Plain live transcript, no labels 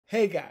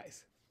Hey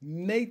guys,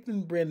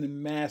 Nathan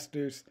Brendan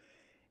Masters.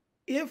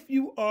 If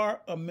you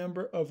are a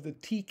member of the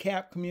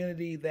TCAP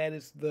community, that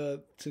is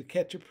the To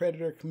Catch a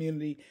Predator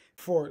community,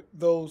 for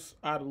those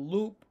out of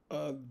loop,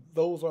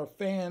 those are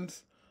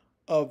fans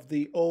of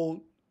the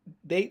old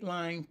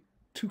Dateline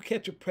To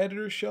Catch a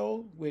Predator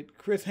show with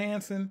Chris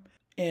Hansen,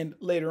 and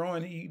later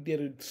on he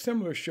did a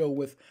similar show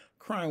with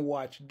Crime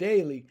Watch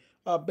Daily.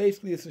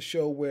 Basically, it's a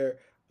show where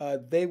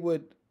they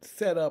would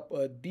set up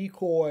a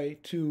decoy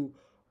to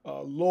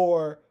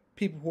lure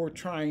people who are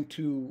trying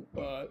to,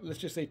 let's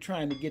just say,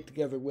 trying to get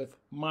together with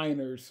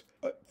minors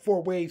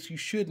for ways you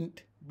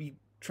shouldn't be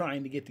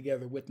trying to get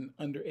together with an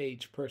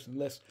underage person.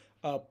 Let's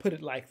put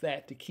it like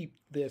that to keep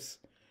this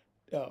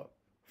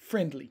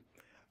friendly.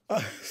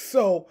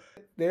 So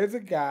there's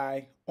a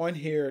guy on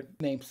here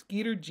named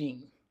Skeeter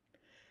Gene.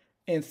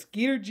 And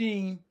Skeeter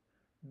Gene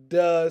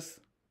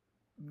does,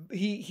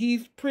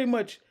 he's pretty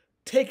much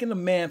taken the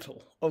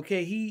mantle,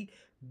 okay? He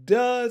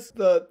does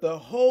the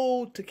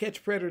whole To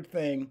Catch Predator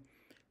thing,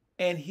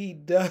 and he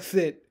does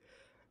it.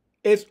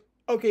 It's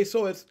okay,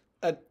 so it's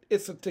a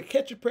To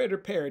Catch a Predator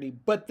parody,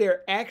 but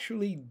they're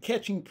actually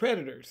catching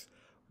predators.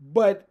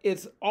 But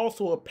it's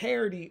also a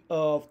parody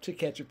of To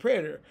Catch a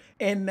Predator.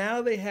 And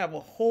now they have a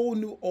whole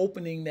new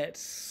opening that's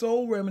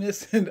so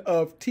reminiscent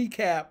of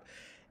TCAP,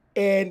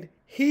 and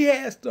he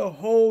has the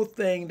whole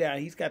thing down.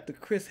 He's got the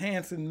Chris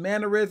Hansen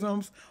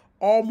mannerisms,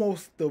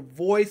 almost the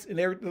voice and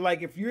everything.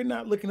 Like, if you're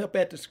not looking up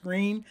at the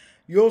screen,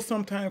 you'll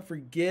sometimes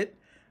forget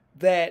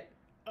that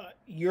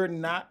you're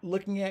not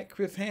looking at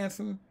Chris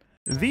Hansen.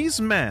 These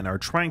men are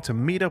trying to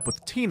meet up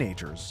with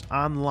teenagers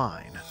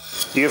online.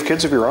 Do you have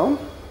kids of your own?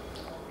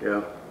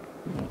 Yeah.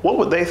 What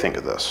would they think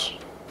of this?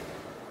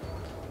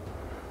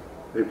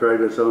 They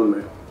probably disown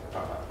me.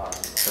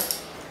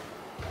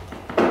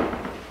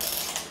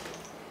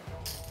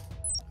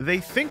 They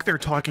think they're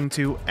talking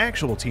to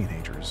actual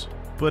teenagers,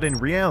 but in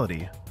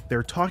reality,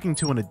 they're talking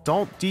to an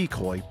adult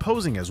decoy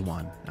posing as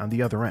one on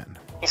the other end.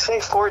 You say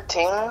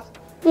 14?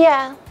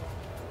 Yeah.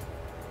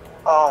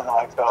 Oh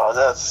my god,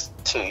 that's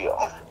too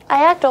young.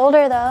 I act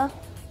older though.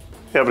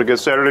 You having a good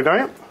Saturday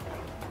night?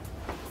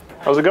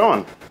 How's it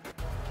going?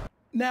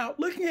 Now,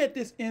 looking at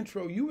this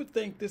intro, you would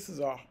think this is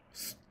a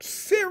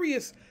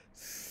serious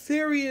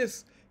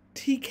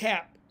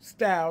TCAP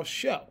style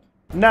show.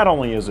 Not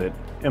only is it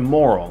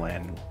immoral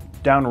and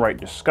downright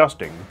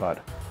disgusting,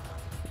 but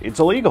it's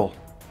illegal.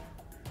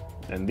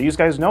 And these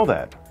guys know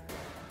that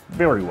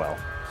very well.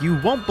 You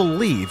won't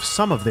believe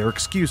some of their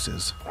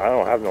excuses. I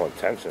don't have no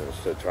intentions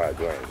to try to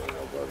do anything,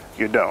 nobody.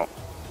 You don't?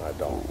 I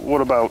don't.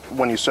 What about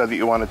when you said that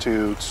you wanted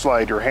to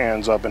slide your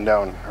hands up and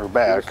down her He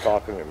back? was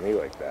talking to me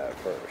like that at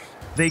first.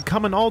 They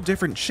come in all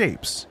different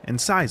shapes and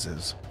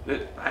sizes.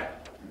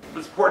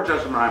 It's poor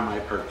judgment on my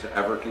part to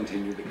ever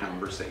continue the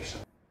conversation.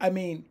 I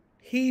mean,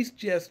 he's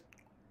just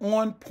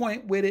on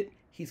point with it.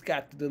 He's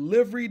got the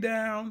delivery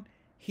down.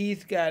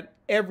 He's got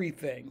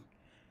everything.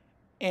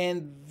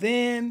 And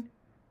then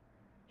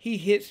he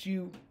hits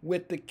you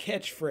with the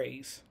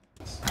catchphrase.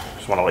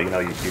 Just want to let you know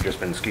you've just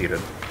been skeeted.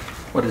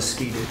 What is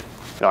skeeted?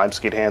 No, I'm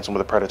Skeet Hansen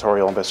with the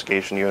Predatorial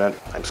Investigation Unit.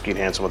 I'm Skeet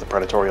Hansen with the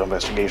Predatorial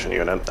Investigation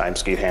Unit. I'm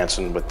Skeet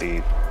Hansen with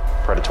the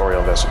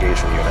Predatorial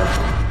Investigation Unit.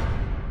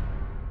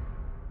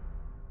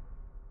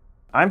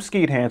 I'm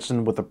Skeet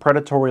Hansen with the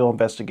Predatorial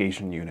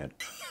Investigation Unit.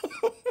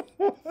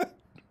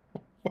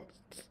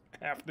 What's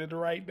happening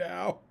right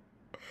now?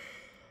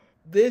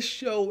 This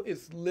show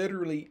is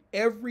literally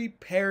every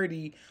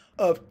parody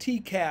of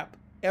TCAP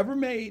ever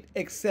made,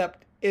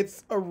 except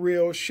it's a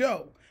real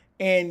show.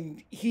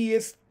 And he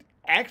is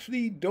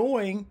actually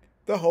doing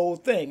the whole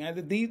thing.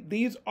 And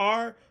these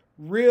are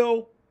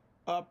real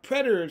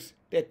predators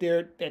that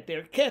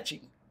they're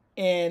catching,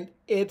 and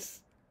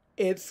it's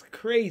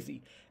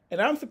crazy.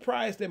 And I'm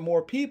surprised that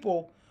more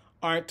people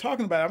aren't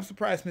talking about it. I'm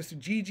surprised Mr.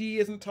 GG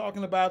isn't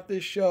talking about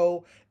this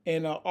show,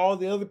 and all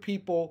the other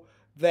people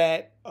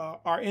that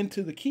are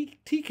into the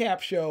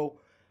TCAP show.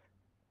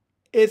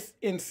 It's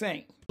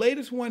insane.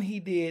 Latest one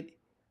he did,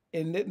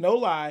 and no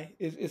lie,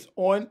 is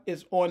on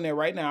there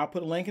right now. I'll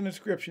put a link in the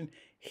description.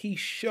 He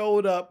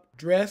showed up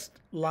dressed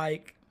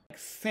like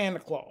Santa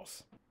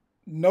Claus.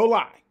 No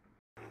lie.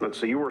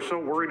 So you were so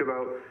worried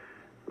about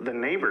the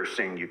neighbors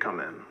seeing you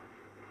come in.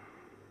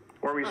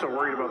 Why were you so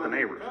worried about the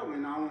neighbors? I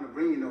mean, I don't want to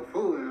bring you no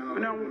food.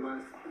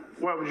 No.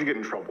 Why would you get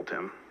in trouble,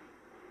 Tim?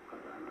 I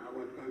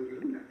wasn't going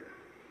to do nothing.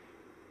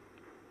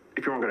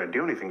 If you weren't going to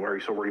do anything, why are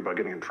you so worried about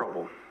getting in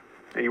trouble?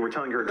 And you were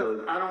telling her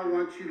to... I don't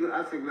want you to...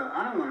 I said, look,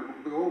 I don't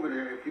want to go over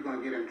there if you're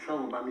going to get in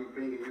trouble by me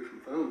bringing you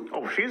some food.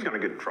 Oh, she's going to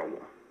get in trouble.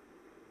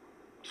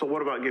 So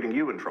what about getting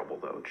you in trouble,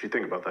 though? Did you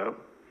think about that?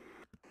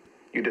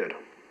 You did.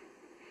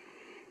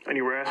 And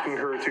you were asking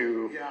her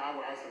to... Yeah,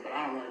 I said, but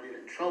I don't want to get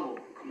in trouble.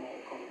 Come on.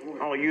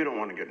 Oh, you don't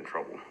want to get in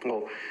trouble.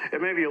 Well, it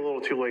may be a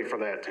little too late for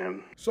that,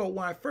 Tim. So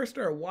when I first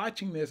started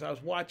watching this, I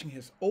was watching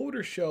his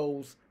older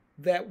shows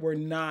that were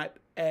not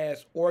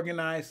as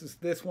organized as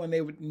this one.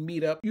 They would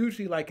meet up,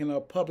 usually like in a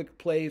public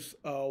place,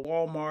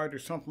 Walmart or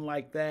something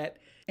like that,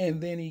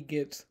 and then he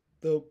gets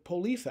the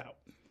police out.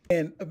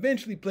 And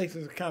eventually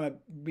places kind of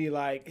be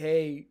like,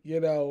 hey,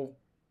 you know,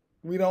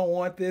 we don't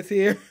want this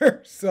here.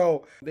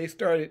 So they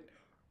started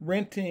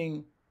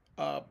renting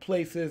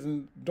places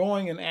and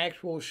doing an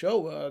actual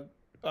show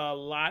a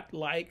lot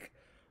like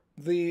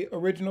the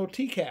original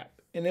TCAP.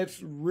 And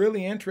it's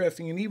really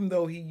interesting. And even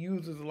though he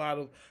uses a lot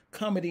of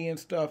comedy and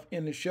stuff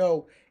in the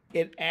show,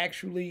 it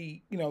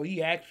actually, you know,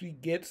 he actually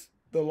gets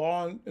the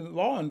law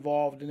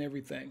involved and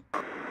everything.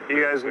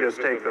 You guys can just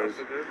take those.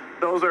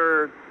 Those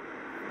are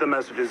the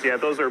messages. Yeah,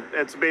 those are.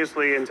 It's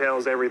basically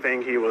entails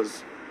everything he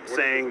was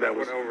saying. That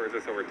was over. Is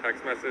this over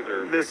text message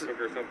or this?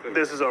 Facebook or something?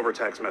 This is over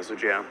text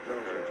message. Yeah.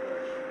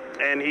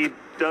 And he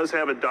does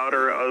have a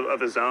daughter of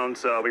his own,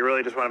 so we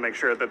really just want to make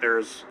sure that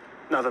there's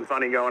nothing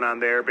funny going on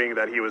there, being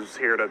that he was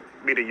here to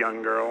meet a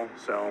young girl.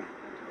 So.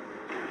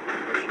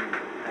 But she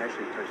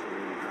actually texted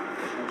me on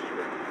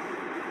Instagram.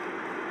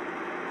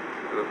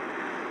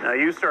 Now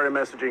you started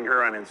messaging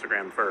her on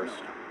Instagram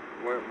first.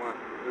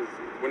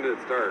 When did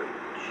it start?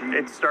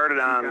 It started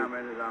on. She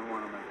commented on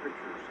one of my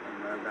pictures,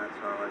 and that's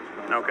how I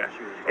found Okay. out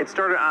she was It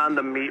started on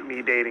the Meet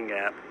Me dating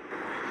app.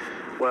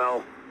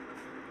 Well,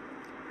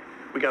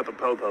 we got the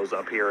popos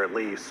up here at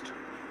least,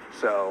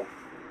 so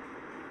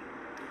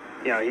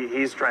you know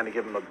he's trying to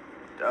give him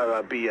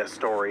a BS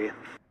story.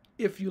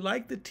 If you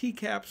like the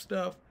TCAP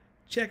stuff,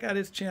 check out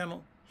his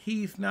channel.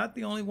 He's not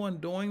the only one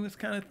doing this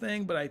kind of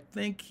thing, but I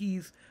think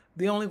he's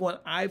the only one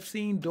I've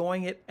seen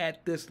doing it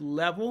at this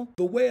level.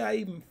 The way I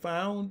even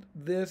found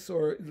this,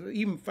 or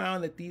even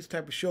found that these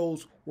type of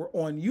shows were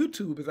on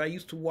YouTube, is I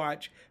used to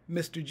watch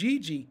Mr.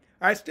 Gigi.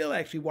 I still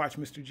actually watch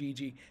Mr.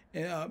 Gigi.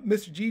 And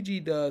Mr. Gigi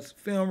does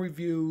film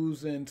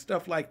reviews and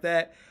stuff like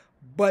that,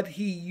 but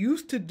he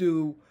used to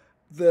do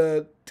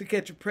the To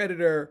Catch a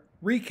Predator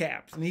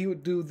recaps, and he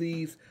would do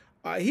these.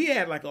 He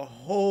had like a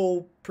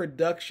whole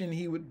production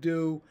he would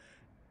do.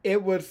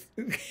 It was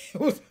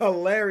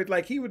hilarious.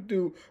 Like, he would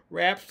do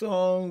rap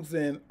songs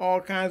and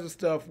all kinds of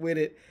stuff with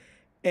it.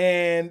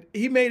 And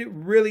he made it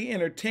really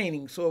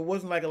entertaining. So it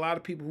wasn't like a lot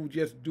of people who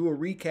just do a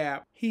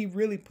recap. He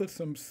really put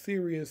some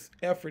serious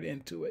effort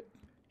into it.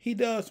 He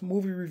does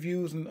movie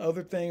reviews and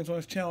other things on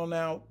his channel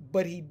now,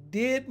 but he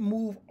did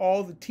move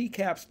all the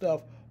TCAP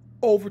stuff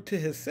over to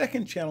his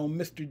second channel,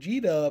 Mr.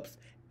 G-Dubs,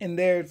 and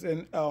there's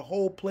a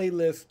whole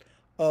playlist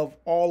of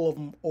all of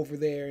them over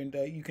there, and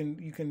you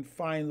can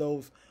find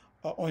those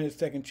on his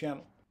second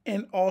channel.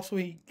 And also,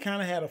 he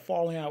kind of had a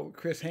falling out with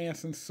Chris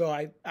Hansen, so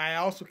I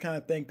also kind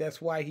of think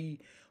that's why he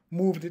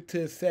moved it to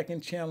his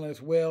second channel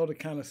as well, to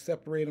kind of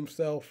separate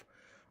himself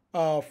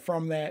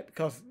from that,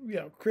 because, you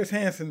know, Chris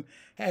Hansen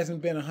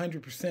hasn't been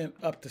 100%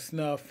 up to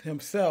snuff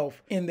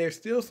himself, and there's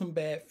still some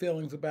bad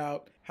feelings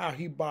about how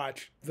he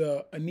botched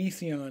the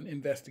Onision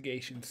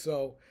investigation.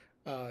 So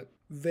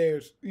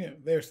there's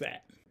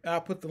that.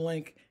 I'll put the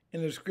link in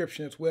the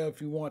description as well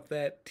if you want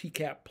that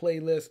TCAP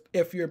playlist.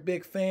 If you're a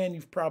big fan,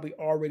 you've probably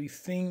already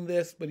seen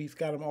this, but he's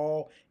got them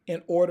all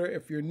in order.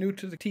 If you're new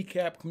to the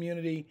TCAP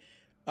community,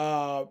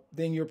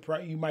 then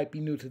you might be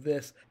new to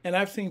this. And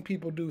I've seen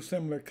people do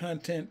similar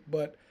content,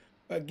 but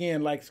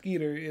again, like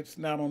Skeeter, it's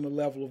not on the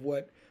level of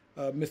what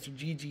Mr.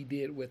 Gigi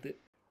did with it.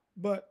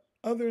 But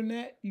other than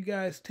that, you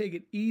guys take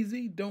it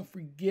easy. Don't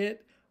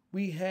forget,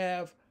 we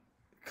have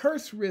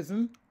Curse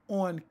Risen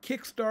on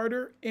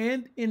Kickstarter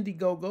and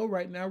Indiegogo.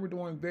 Right now we're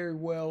doing very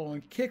well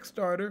on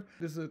Kickstarter.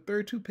 This is a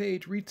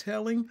 32-page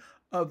retelling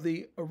of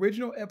the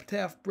original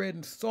Epitaph Bread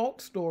and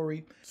Salt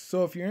story.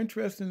 So if you're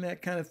interested in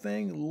that kind of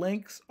thing,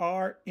 links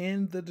are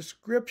in the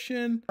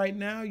description. Right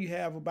now you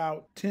have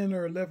about 10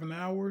 or 11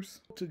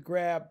 hours to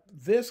grab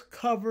this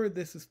cover.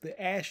 This is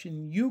the Ash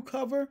and You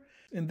cover,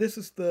 and this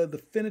is the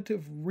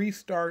definitive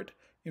restart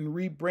and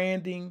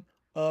rebranding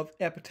of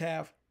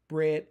Epitaph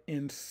Bread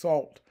and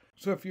Salt.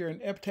 So if you're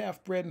an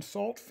Epitaph Bread and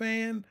Salt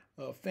fan,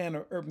 a fan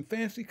of urban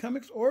fantasy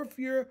comics, or if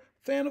you're a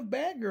fan of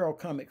Bad Girl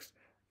comics,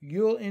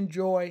 you'll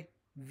enjoy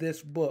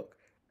this book.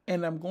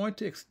 And I'm going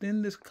to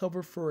extend this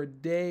cover for a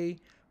day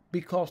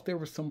because there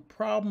were some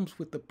problems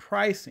with the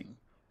pricing.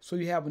 So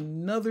you have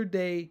another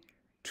day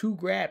to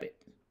grab it.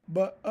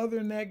 But other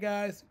than that,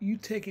 guys, you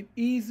take it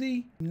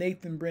easy.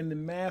 Nathyn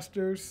Brendan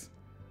Masters.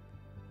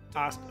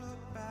 Hasta.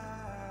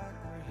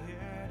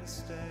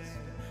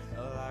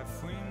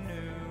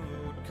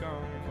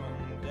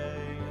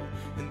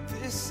 And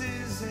this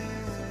is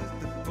it,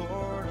 the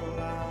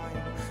borderline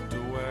to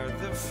where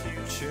the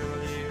future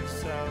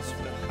leaves us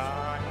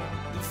behind.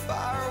 The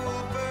fire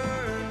will burn.